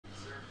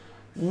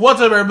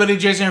What's up, everybody?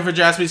 Jason here for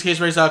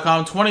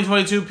JaspysCaseBreaks.com.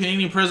 2022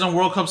 Panini Prizm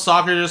World Cup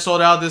Soccer just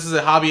sold out. This is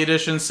a hobby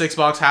edition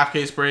 6-box half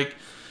case break.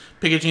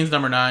 Pick your teams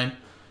number 9.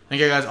 Thank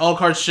you guys. All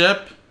cards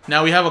ship.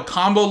 Now we have a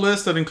combo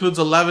list that includes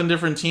 11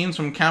 different teams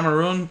from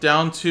Cameroon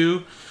down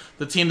to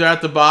the team there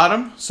at the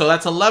bottom. So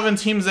that's 11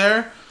 teams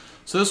there.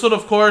 So this would,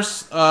 of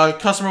course,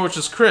 customer, which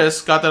is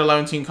Chris, got that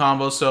 11 team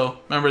combo. So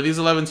remember, these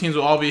 11 teams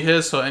will all be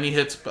his. So any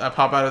hits that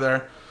pop out of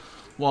there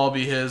will all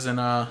be his. And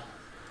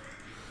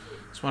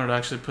just wanted to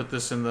actually put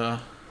this in the,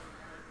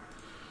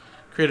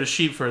 create a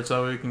sheet for it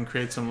so that we can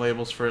create some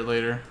labels for it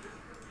later.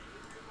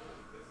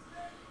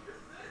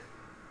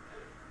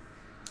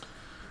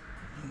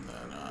 And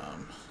then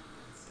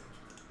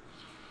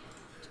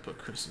let's put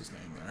Chris's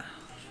name there.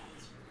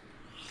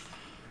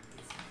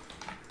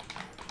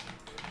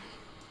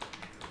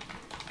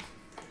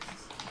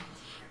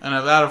 And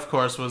that, of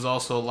course, was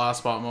also Last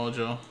Spot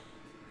Mojo.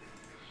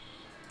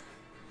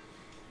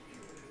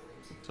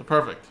 So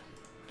perfect.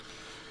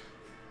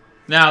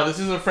 Now, this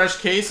is a fresh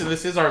case, and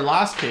this is our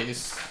last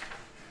case.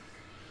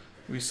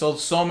 We sold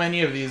so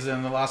many of these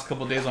in the last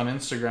couple of days on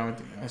Instagram.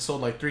 I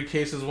sold like 3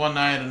 cases one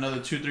night, another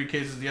 2-3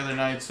 cases the other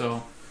night.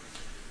 So,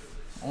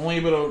 only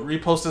able to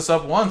repost this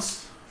up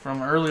once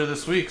from earlier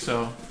this week.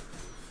 So,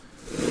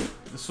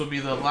 this will be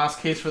the last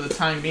case for the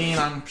time being.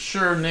 I'm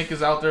sure Nick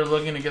is out there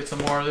looking to get some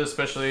more of this,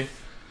 especially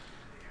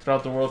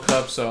throughout the World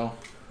Cup. So,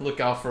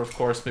 look out for, of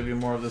course, maybe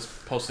more of this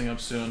posting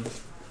up soon.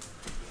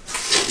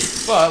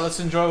 But let's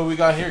enjoy what we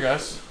got here,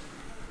 guys.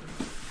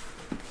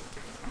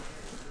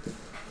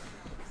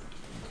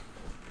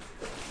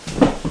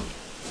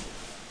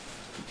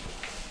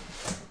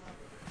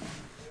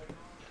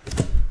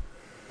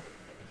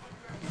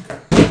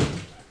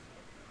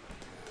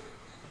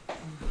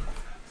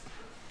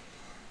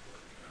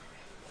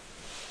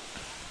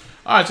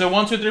 Alright, so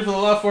 1, 2, 3 for the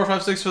left, 4,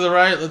 5, 6 for the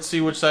right. Let's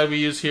see which side we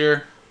use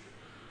here.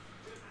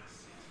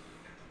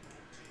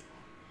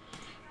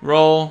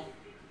 Roll.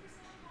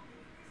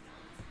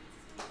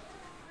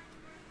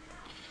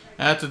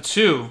 Add to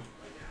 2.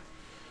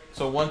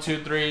 So 1,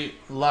 2, 3,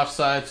 left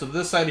side. So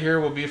this side here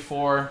will be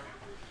for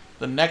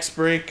the next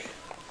break.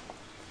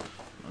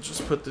 I'll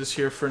just put this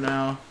here for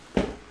now.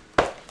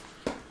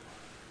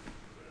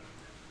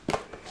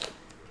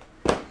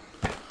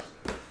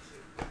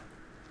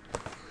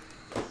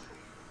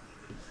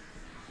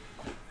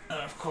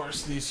 Of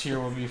course, these here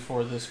will be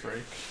for this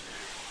break.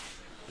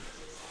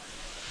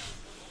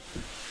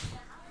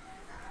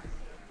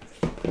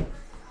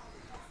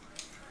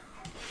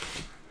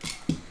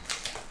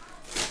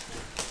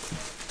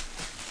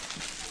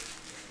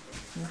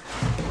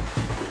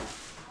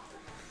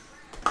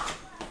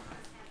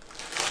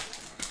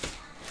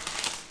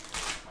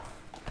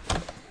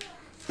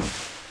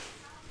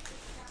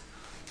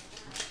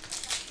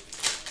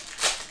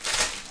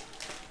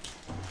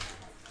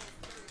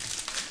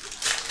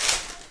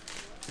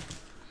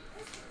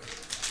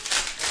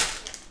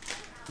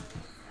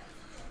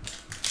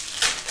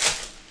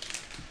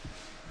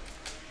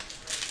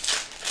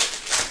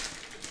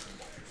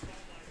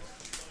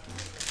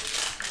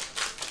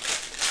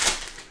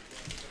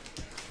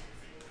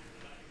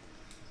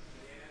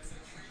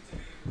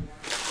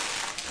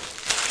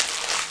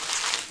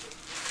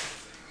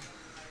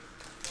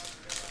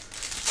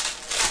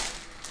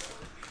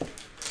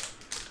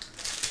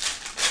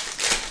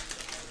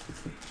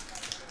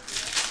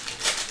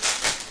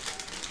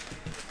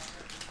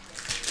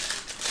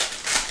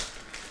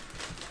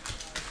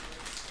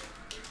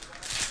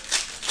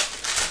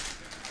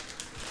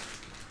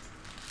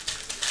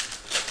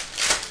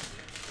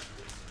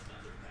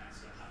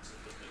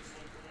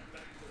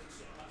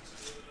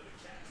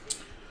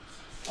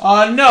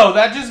 No,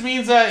 that just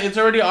means that it's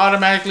already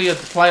automatically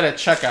applied at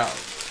checkout.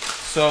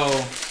 So,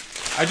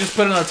 I just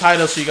put in the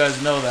title so you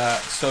guys know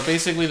that. So,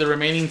 basically, the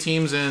remaining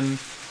teams in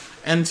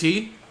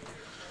NT,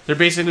 they're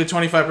basically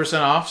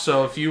 25% off.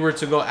 So, if you were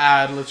to go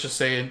add, let's just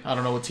say, I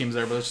don't know what team's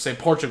there, but let's just say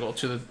Portugal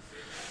to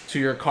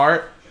your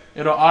cart,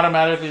 it'll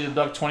automatically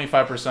deduct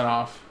 25%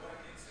 off.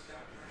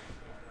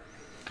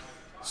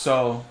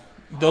 So,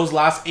 those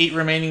last 8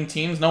 remaining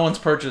teams, no one's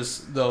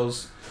purchased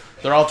those.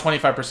 They're all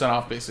 25%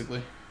 off,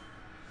 basically.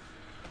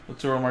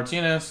 Lautaro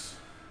Martinez.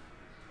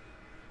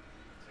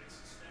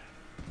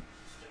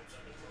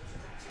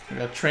 We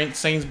got Trent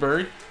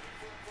Sainsbury.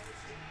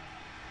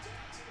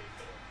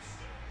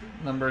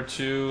 Number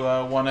 2,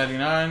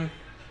 189.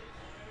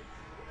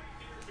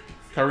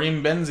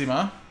 Karim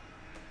Benzema.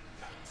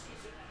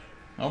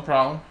 No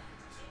problem.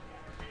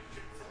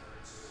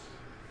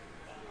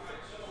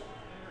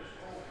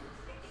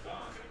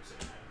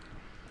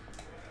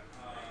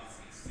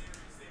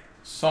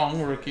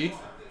 Song, rookie.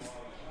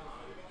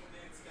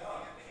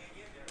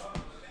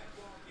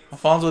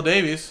 Alphonso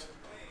Davies.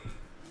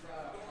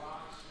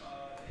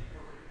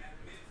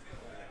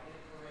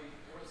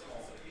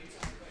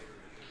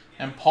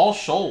 And Paul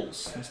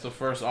Scholes is the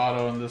first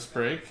auto in this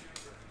break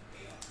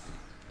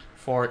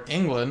for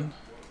England,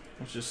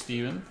 which is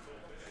Steven.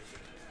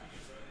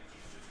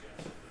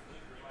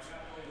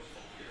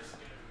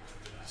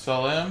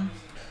 Salim.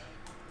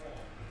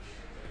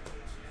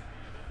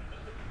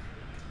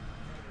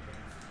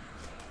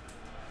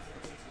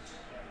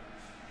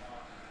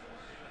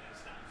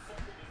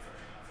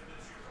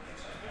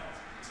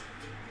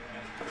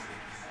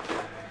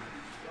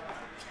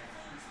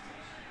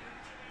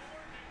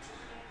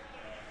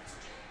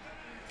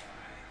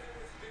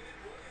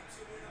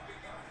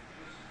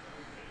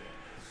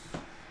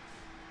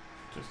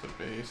 the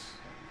base.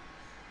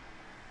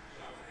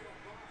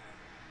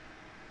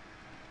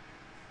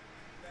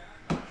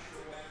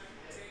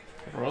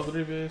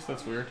 Rodri base?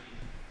 That's weird.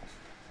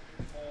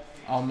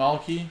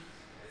 Al-Malki.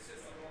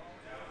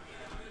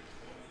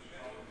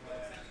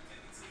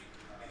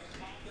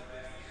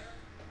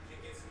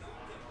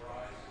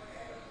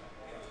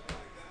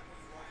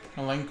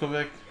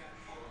 Milenkovic.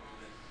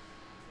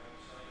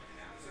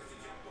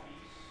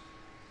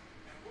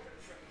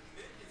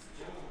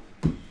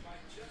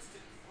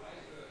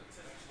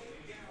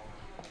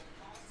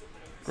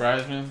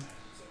 Prizm.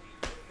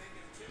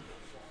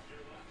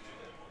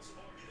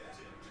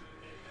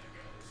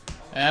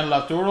 And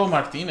Lautaro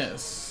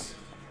Martinez.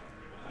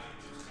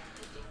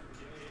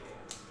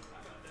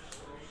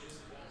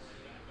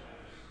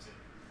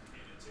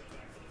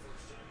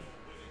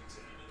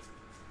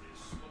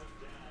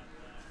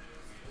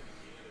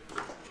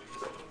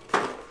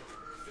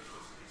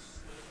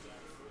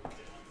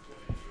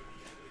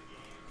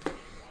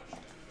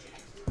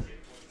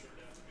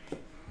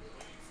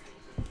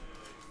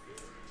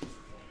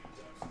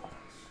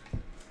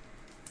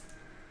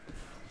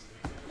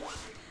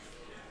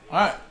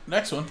 Alright,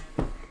 next one.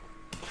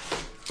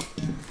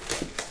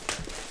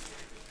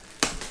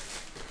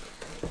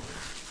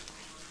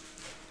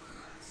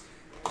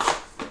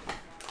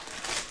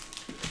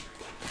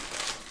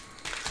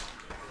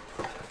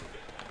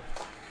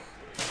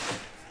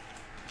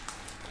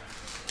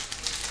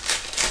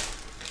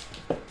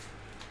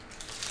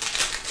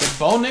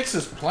 Bo Nix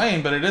is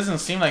playing, but it doesn't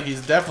seem like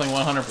he's definitely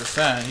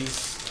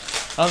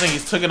 100%. I don't think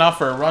he's taken off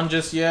for a run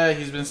just yet.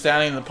 He's been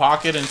standing in the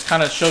pocket and it's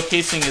kind of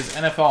showcasing his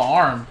NFL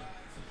arm.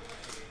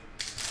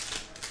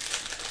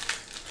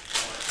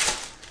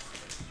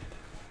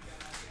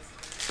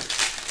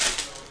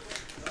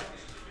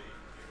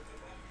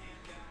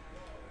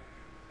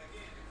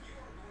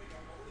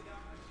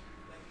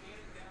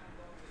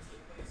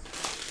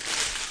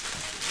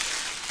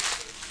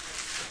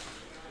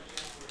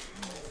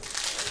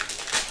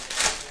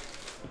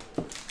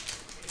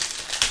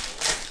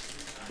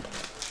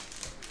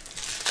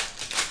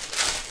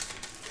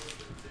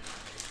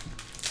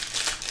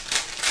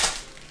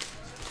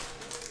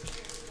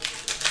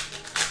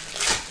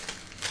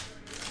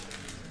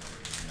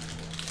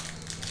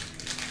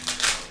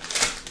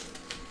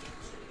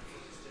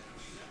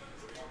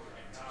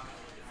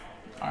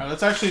 Alright,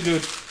 let's actually do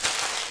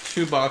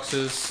 2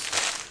 boxes.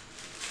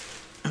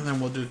 And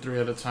then we'll do 3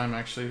 at a time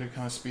actually to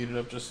kind of speed it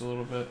up just a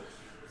little bit.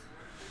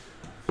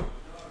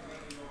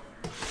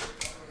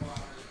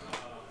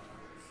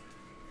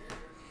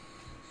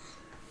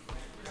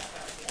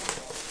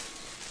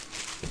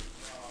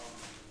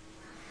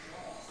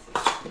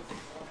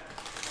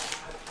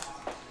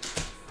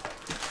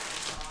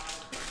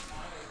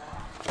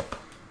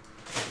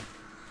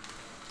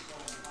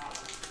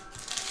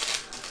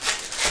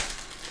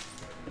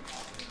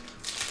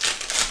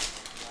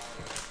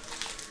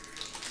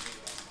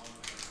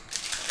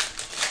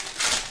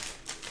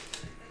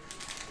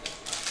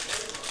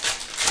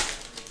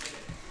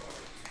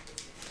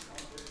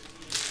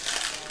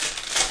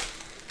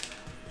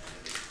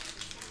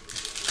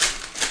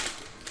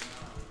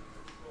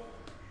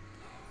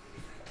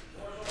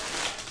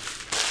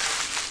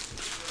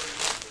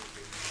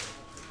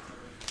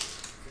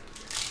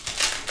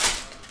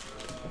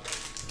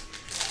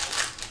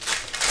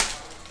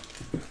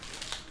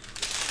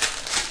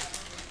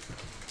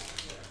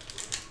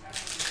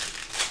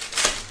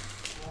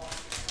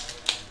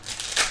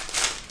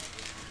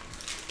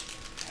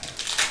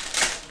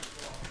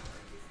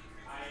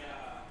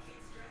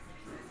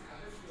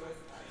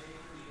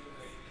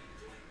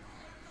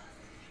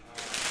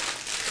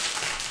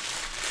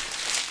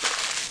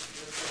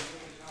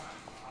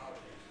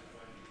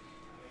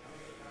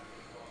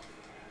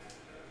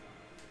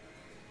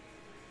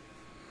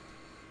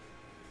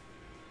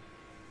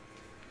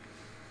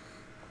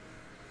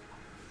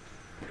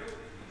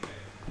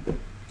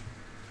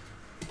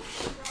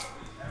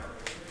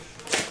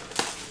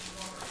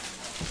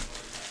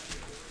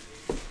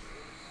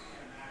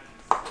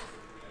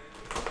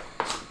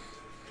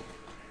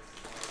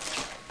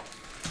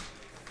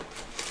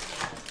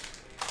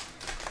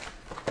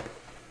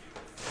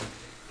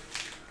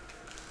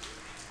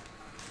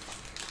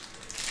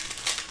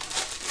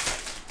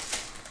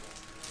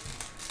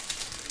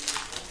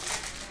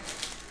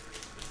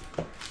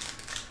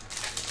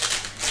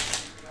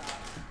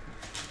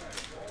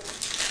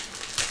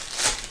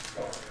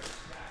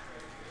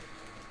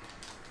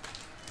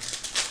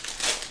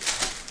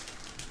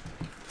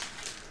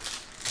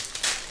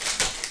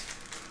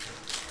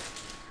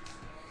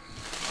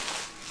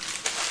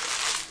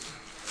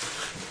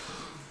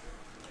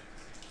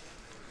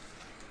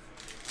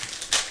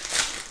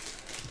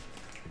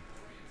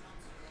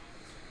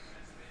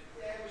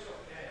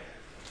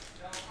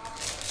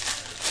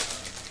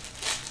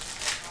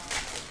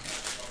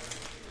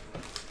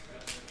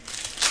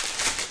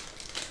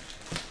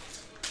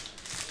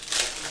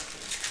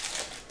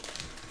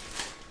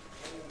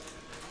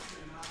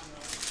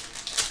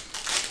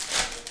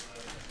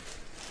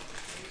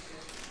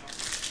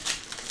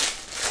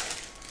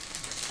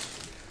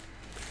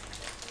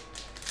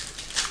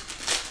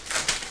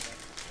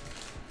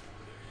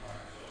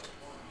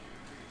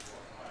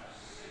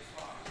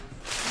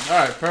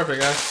 Alright,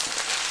 perfect, guys.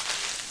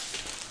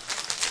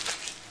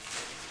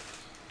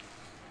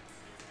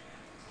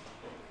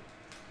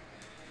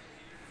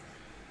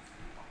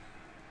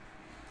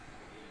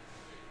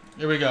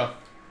 Here we go.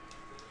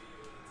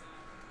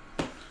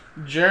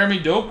 Jeremy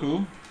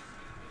Doku.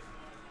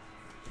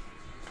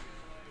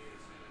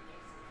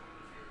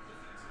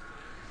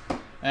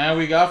 And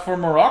we got for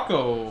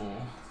Morocco,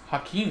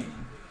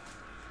 Hakim.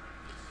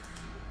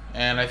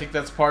 And I think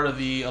that's part of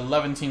the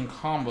 11-team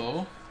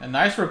combo. And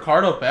nice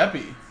Ricardo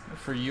Pepi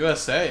for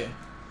USA.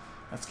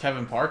 That's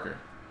Kevin Parker.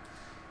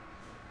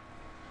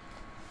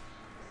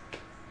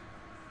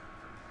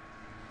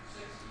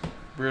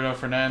 Bruno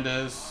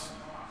Fernandes.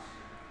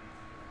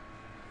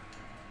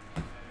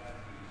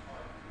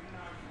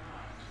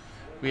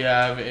 We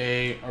have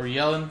a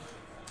Ariellen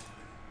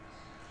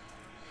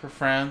for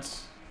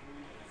France.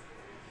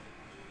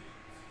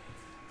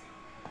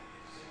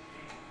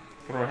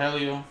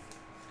 Rogelio.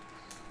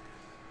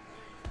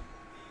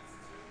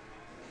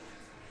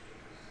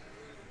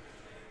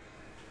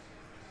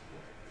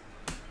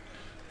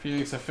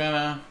 Felix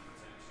Afena.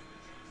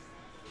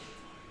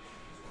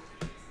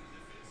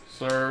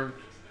 Serge.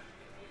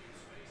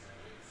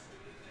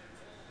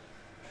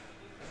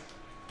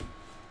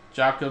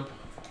 Jakob.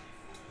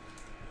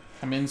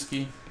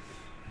 Kaminsky.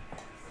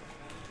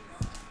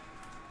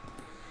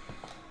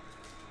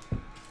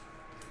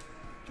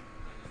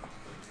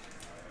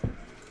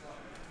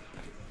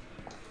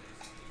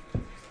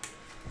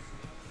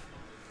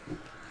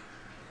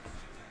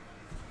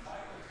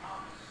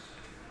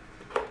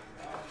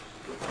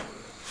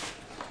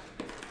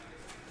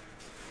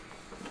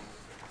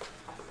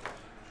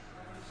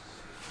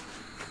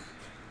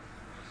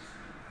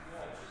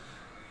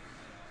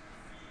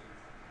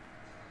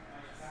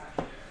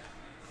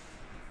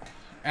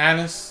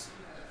 Anis.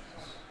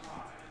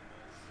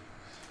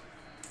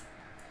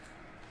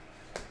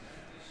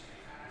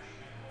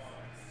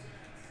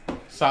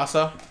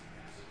 Sasa.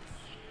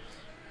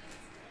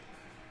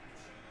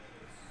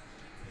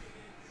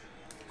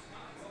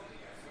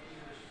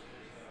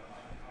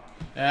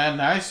 And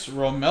nice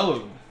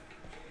Romelu.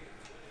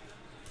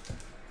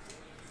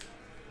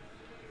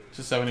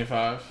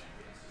 /75.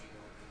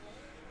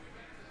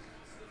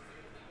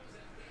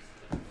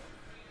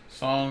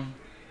 Song.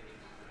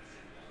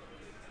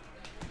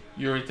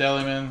 Yuri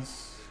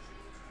Telemans.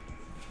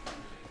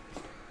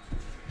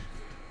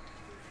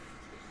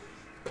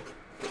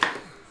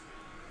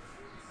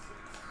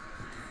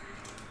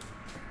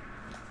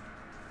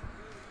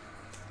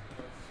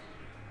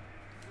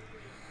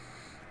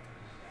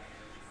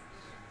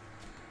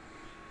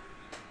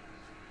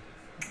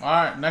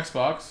 Alright, next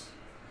box.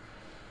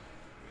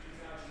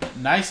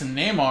 Nice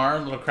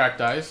Neymar, little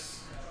cracked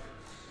ice.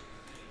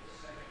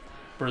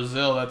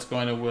 Brazil, that's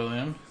going to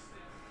William.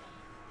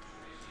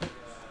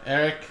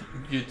 Eric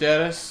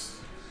Gutierrez.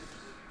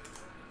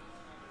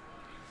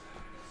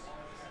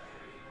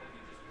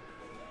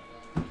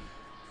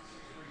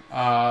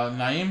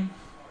 Naim.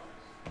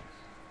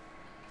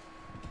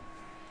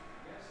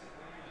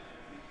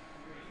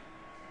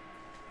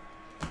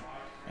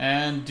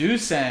 And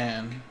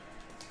Dusan.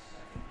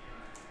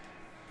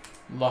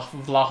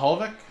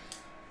 Vlahovic.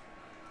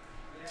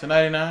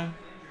 /99.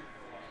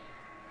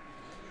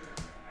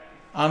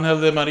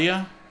 Angel de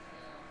Maria.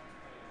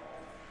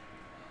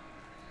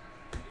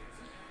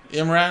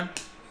 Imran.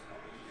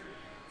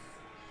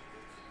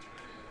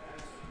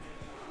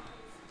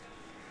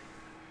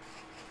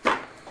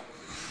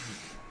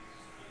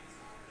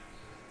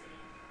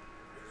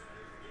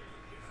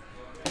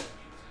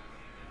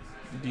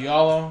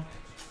 Diallo.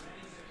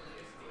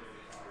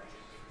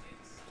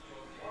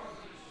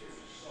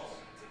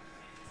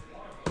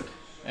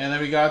 And then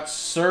we got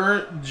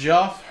Sir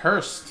Geoff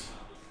Hurst.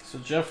 So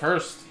Geoff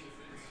Hurst,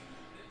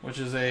 which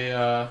is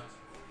a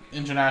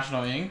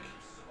international ink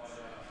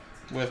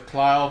with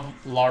Clive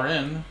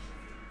Lauren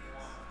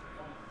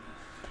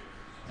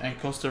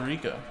and Costa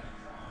Rica.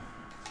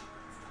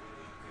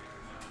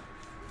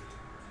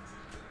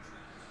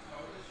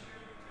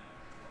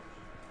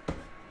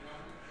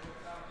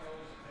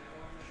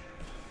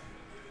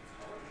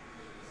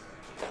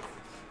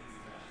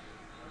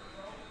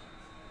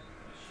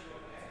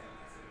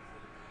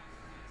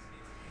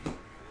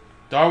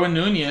 Darwin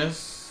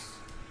Nunez.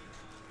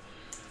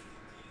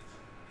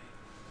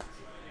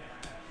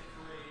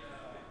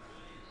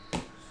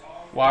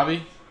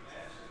 Wabi.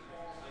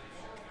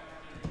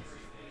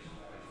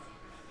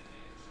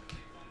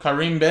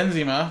 Karim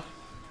Benzema.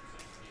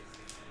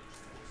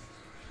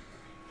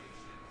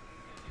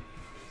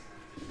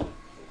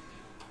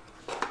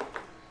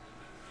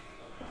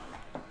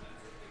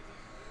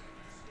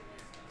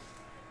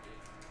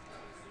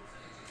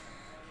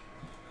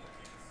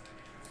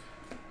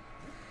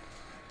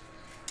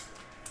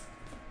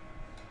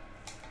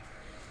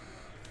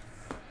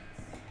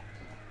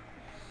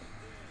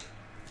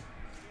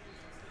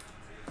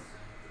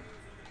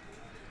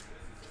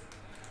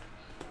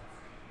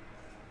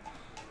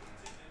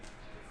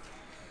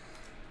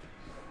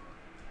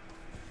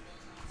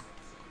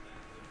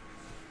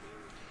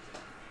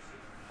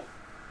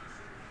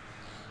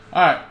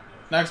 Alright,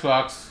 next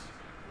box.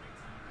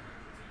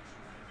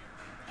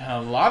 And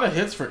a lot of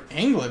hits for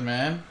England,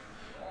 man.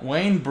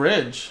 Wayne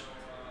Bridge.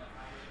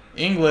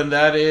 England,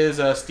 that is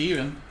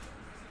Steven.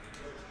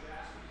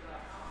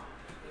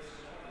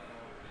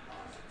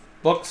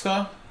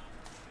 Buxka.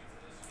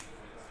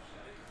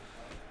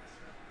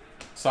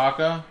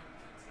 Saka.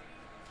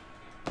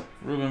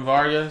 Ruben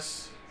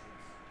Vargas.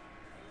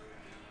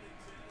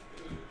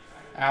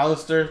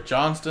 Alistair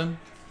Johnston.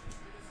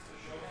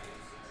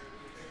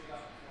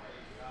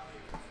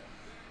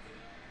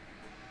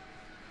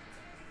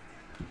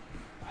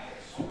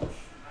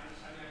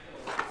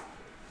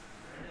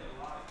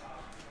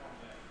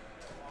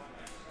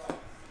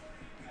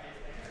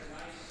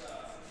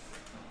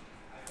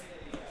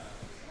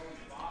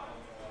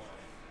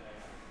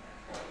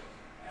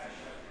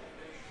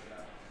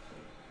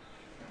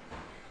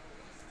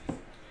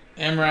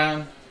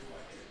 Imran.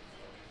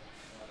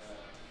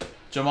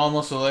 Jamal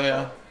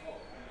Musiala.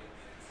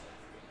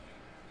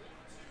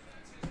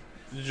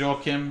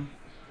 Joachim.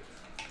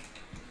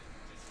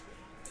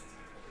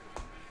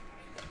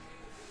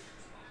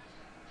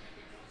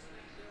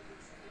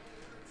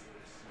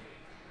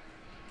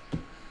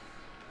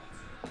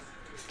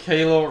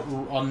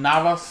 Keylor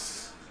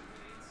Navas.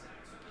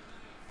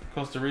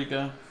 Costa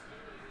Rica.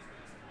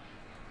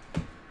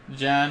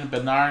 Jan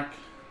Benark.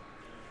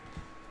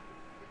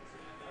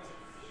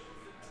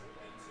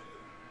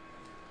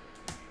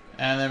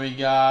 And then we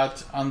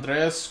got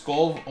Andreas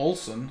Skov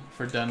Olsen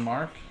for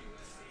Denmark.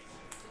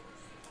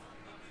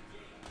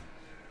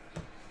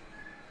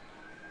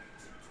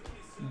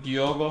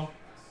 Diogo.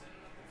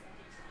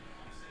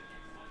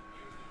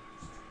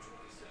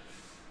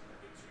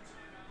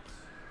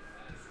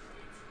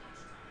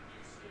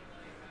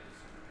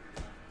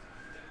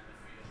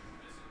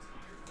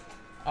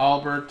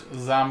 Albert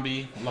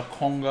Zambi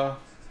Lakonga.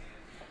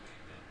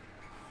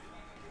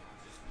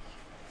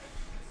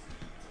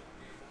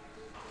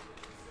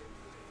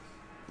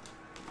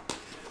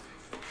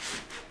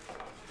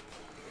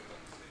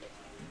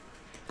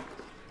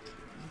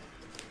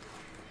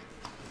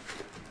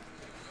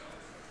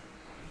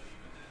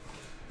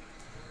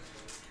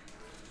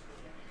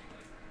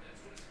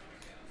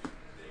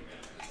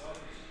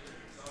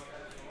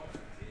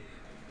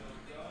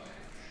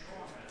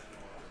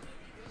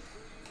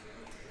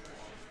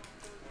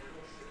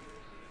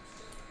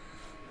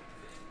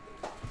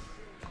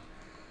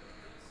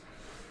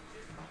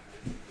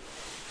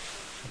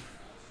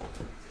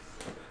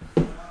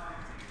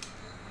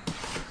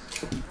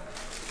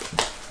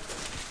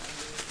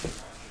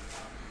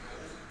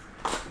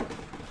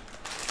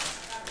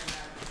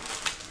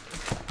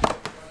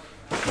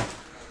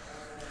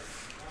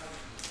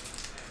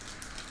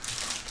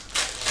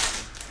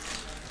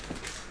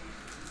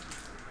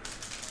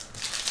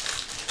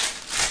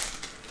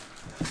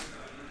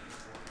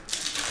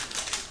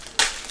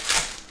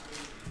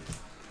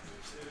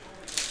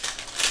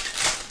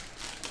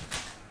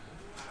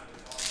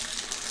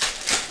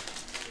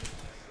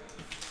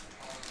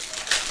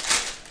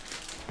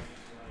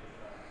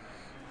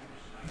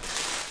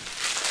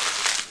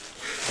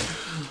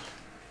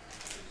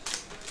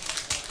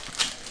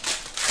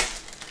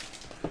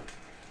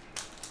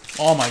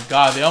 Oh my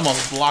god, they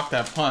almost blocked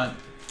that punt.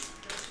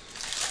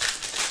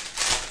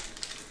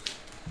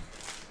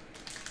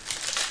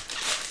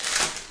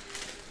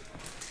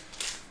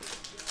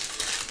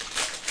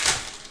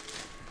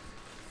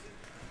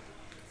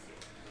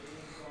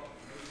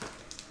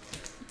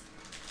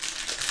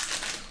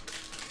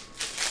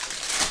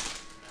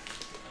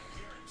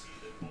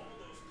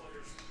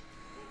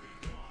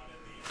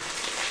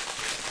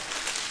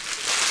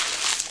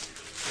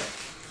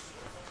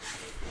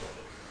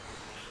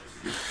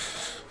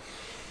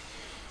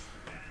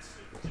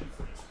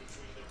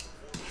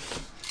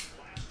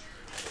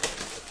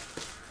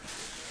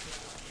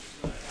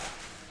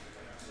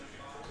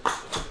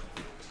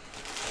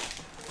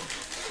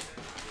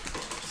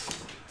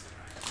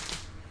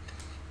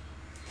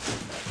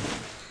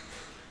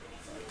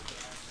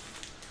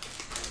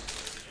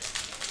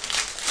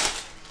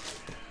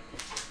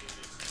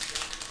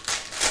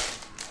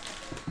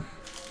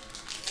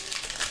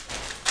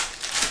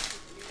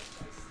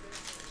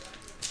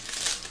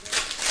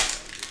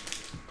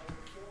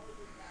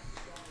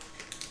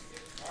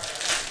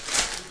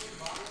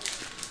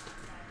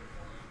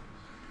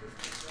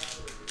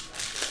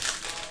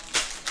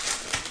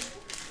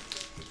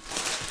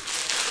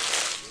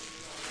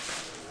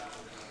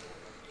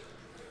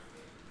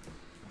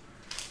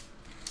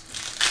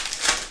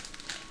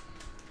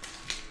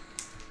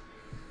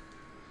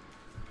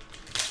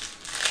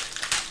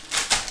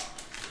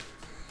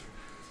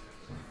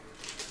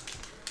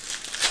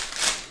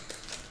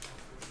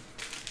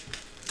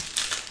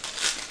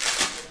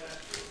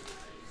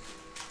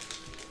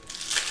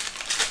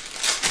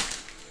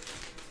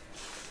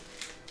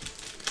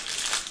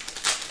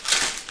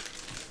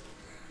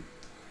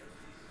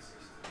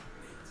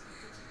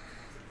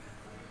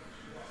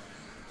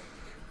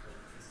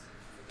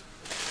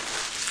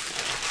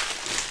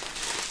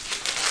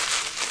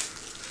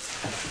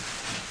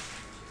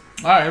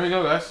 Alright, here we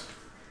go, guys.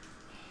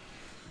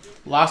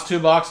 Last two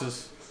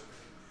boxes.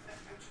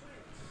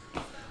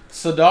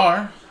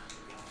 Sadar,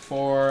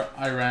 for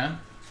Iran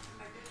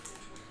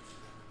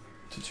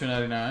to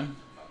 299.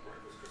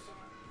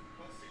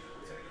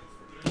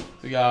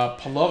 We got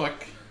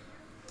Palovic.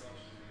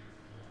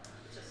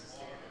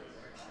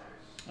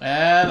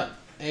 And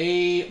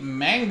a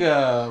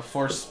manga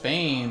for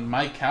Spain,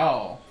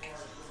 Michael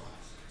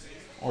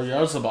or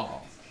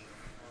Yarzabal.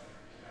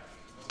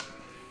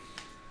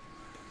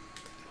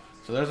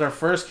 So there's our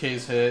first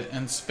case hit.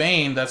 In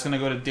Spain, that's going to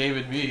go to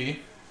David B.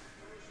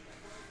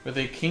 With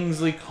a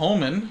Kingsley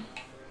Coman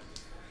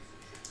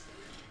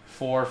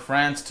for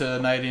France to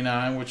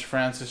 99, which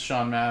France is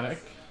Sean Maddock.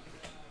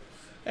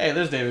 Hey,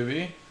 there's David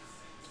B.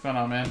 What's going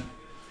on, man?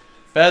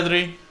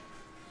 Pedri.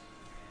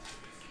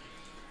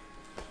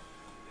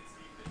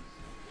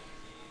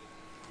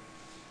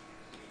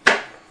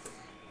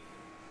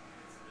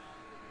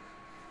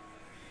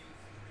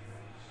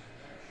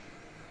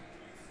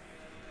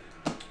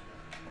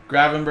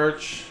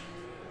 Gravenberch.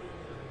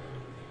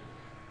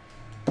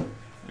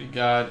 We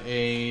got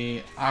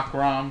a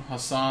Akram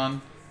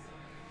Hassan.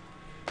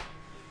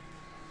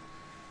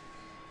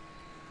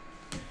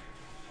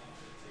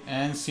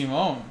 And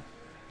Simone.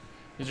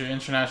 Here's your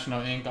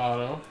International Ink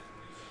auto.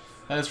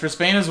 That is for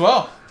Spain as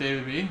well,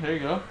 David B. There you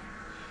go.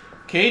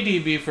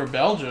 KDB for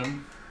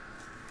Belgium.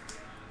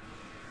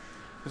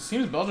 It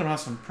seems Belgium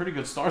has some pretty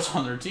good stars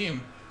on their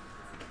team.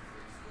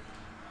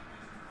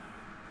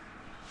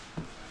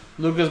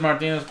 Lucas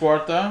Martinez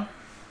Cuarta.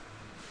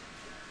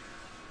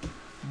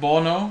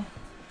 Bono.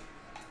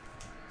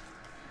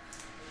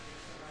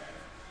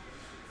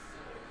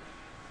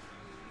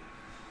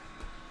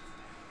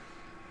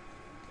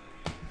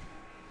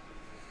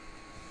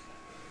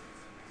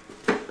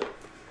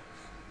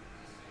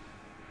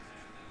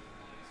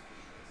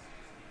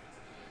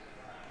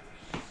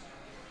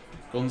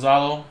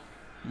 Gonzalo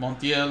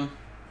Montiel.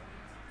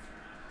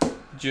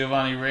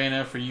 Giovanni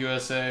Reina for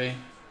USA.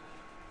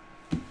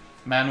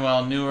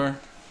 Manuel Neuer.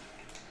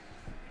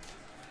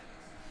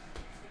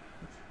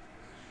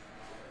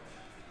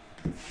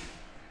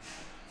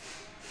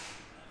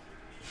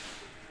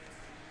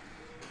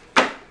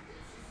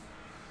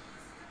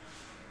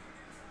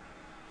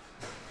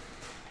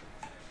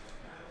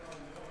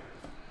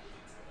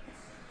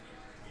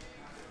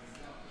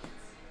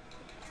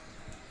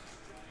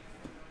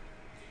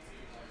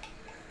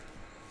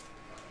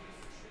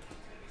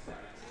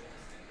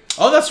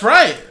 Oh, that's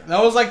right.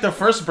 That was like the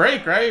first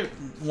break, right?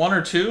 1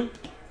 or 2.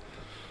 I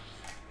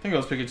think it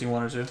was Pikachu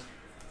 1 or 2.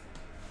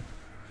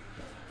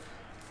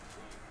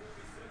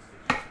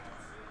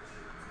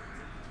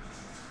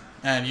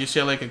 And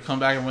UCLA could come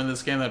back and win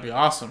this game. That'd be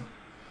awesome.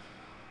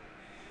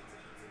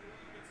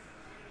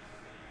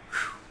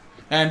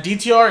 And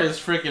DTR is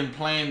freaking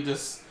playing,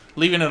 just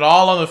leaving it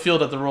all on the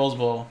field at the Rose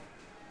Bowl.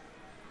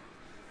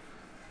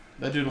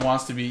 That dude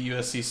wants to beat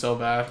USC so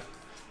bad.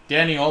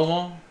 Danny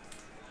Olmo.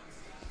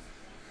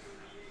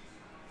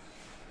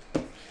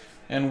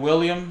 And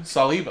William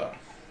Saliba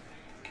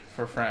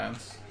for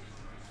France.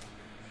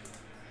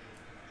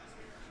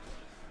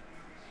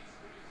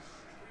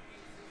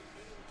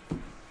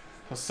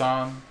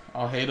 Hassan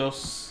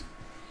Alheidos.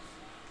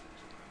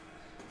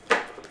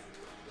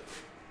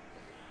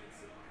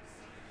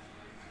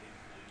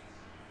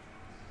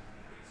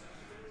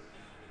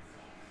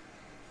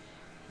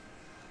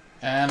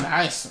 And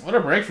nice. What a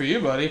break for you,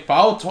 buddy.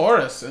 Paulo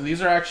Torres. And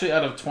these are actually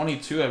out of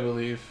 22, I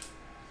believe.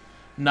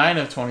 9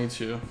 of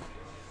 22.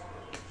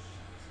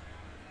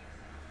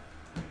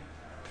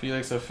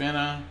 Felix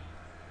Afena,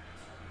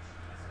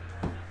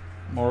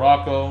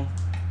 Morocco,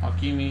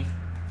 Hakimi.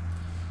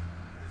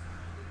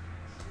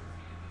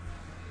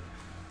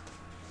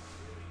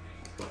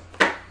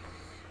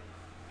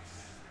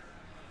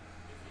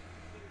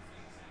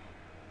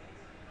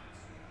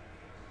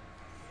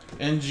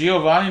 And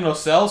Giovanni Lo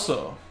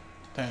Celso.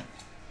 Dang.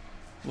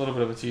 A little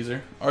bit of a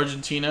teaser.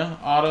 Argentina,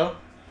 auto.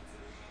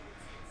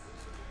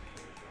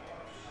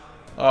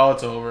 Oh,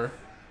 it's over.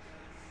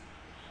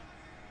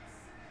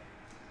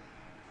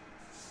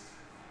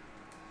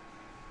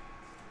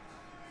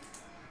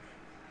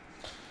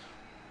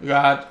 We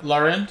got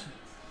Laurent.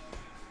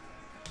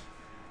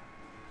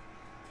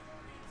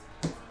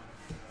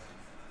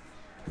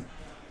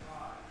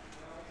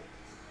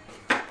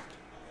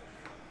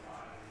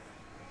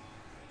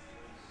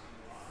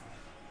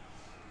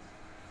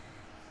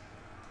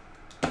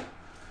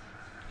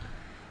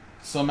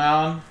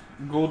 Saman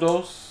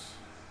Guldos.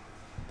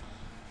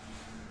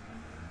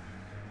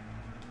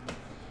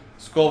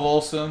 Skov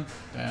Olsen.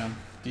 Damn,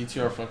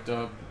 DTR fucked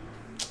up.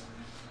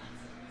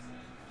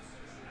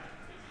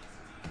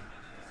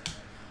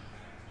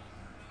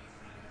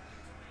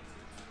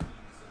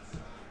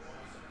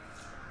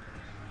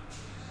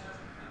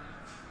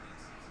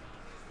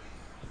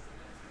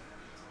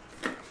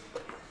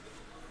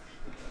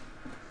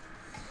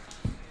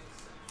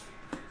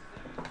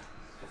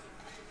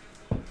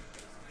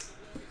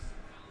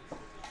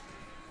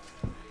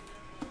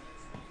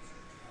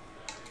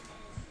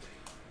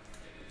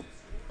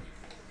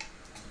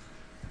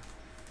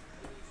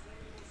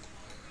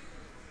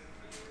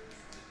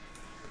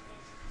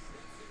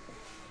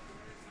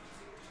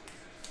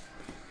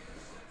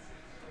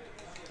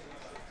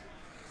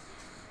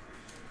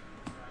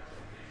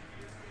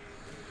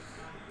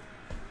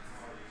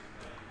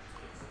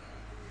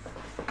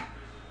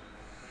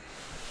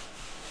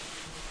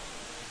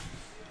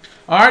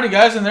 Alrighty,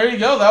 guys, and there you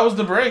go. That was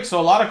the break. So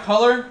a lot of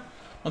color.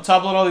 On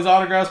top load all these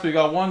autographs. But we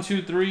got 1,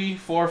 2, 3,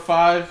 4,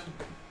 5,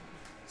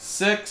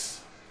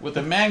 6 with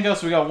the manga.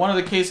 So we got one of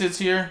the case hits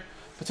here.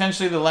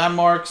 Potentially the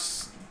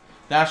landmarks.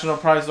 National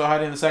prize are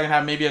hiding in the second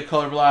half. Maybe a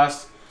color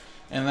blast.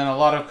 And then a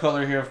lot of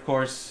color here, of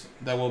course,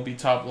 that will be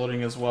top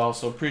loading as well.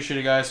 So appreciate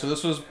it, guys. So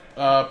this was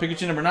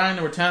Pikachu number 9.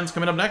 Number 10 is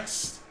coming up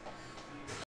next.